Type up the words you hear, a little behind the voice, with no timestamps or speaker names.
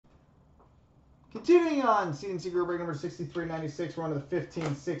Continuing on, CNC Group break number 6396. We're on to the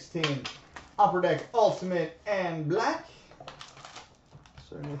 1516 Upper Deck Ultimate and Black.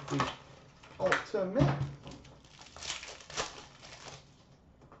 Starting with the Ultimate.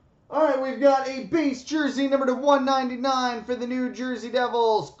 Alright, we've got a base jersey number to 199 for the New Jersey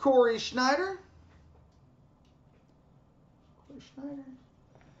Devils, Corey Schneider.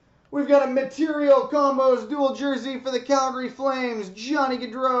 We've got a Material Combos dual jersey for the Calgary Flames, Johnny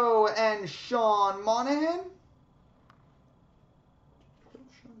Gaudreau and Sean Monahan.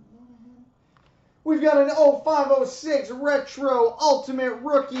 We've got an 0506 Retro Ultimate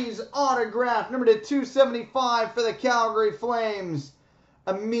Rookies autograph, number to 275 for the Calgary Flames,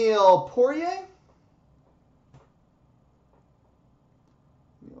 Emile Poirier.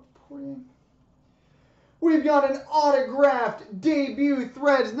 We've got an autographed debut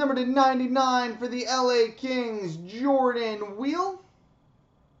threads, number to 99 for the LA Kings, Jordan Wheel.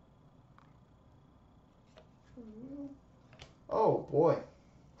 Oh boy.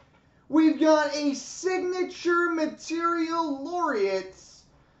 We've got a signature material laureates,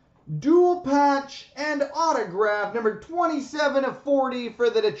 dual patch and autograph, number 27 of 40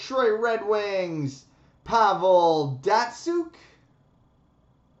 for the Detroit Red Wings, Pavel Datsyuk.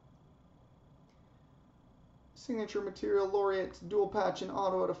 Signature Material Laureate, dual patch and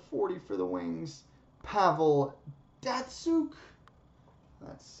auto out of 40 for the Wings, Pavel Datsyuk.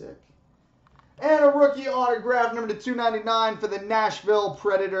 That's sick. And a rookie autograph, number to 299 for the Nashville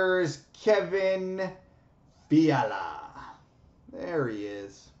Predators, Kevin Fiala. There he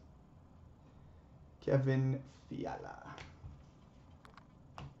is. Kevin Fiala.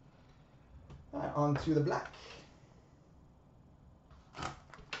 All right, on to the black.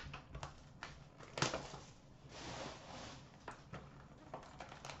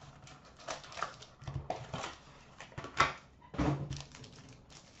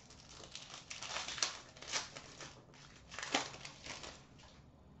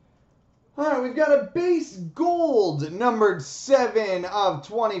 Alright, we've got a base gold, numbered 7 of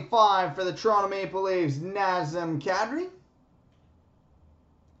 25 for the Toronto Maple Leafs, Nazem Kadri.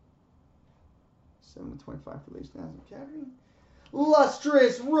 7 of 25 for the Leafs, Nazem Kadri.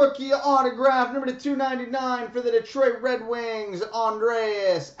 Lustrous rookie autograph, number to 299 for the Detroit Red Wings,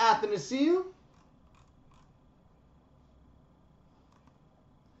 Andreas Athanasiou.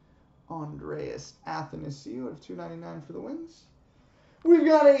 Andreas Athanasiou of 299 for the Wings. We've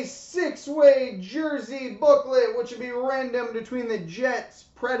got a 6-way jersey booklet, which would be random between the Jets,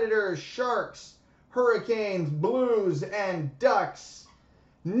 Predators, Sharks, Hurricanes, Blues, and Ducks.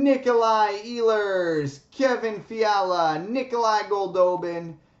 Nikolai Ehlers, Kevin Fiala, Nikolai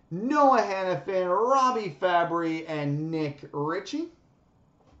Goldobin, Noah Hannafin, Robbie Fabry, and Nick Ritchie.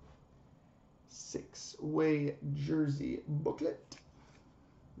 6-way jersey booklet.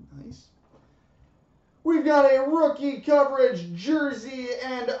 Nice. We've got a rookie coverage jersey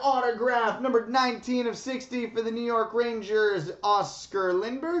and autograph, numbered 19 of 60 for the New York Rangers, Oscar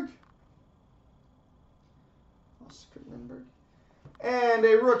Lindberg. And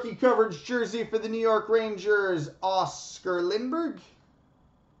a rookie coverage jersey for the New York Rangers, Oscar Lindberg.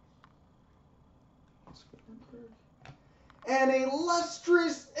 And a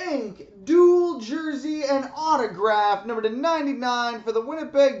lustrous ink dual jersey and autograph, number to 99 for the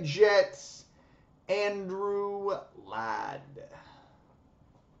Winnipeg Jets, Andrew Ladd.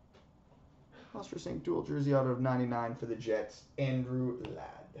 Lustrous ink dual jersey out of 99 for the Jets, Andrew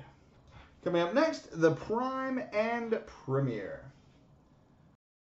Ladd. Coming up next, the Prime and Premier.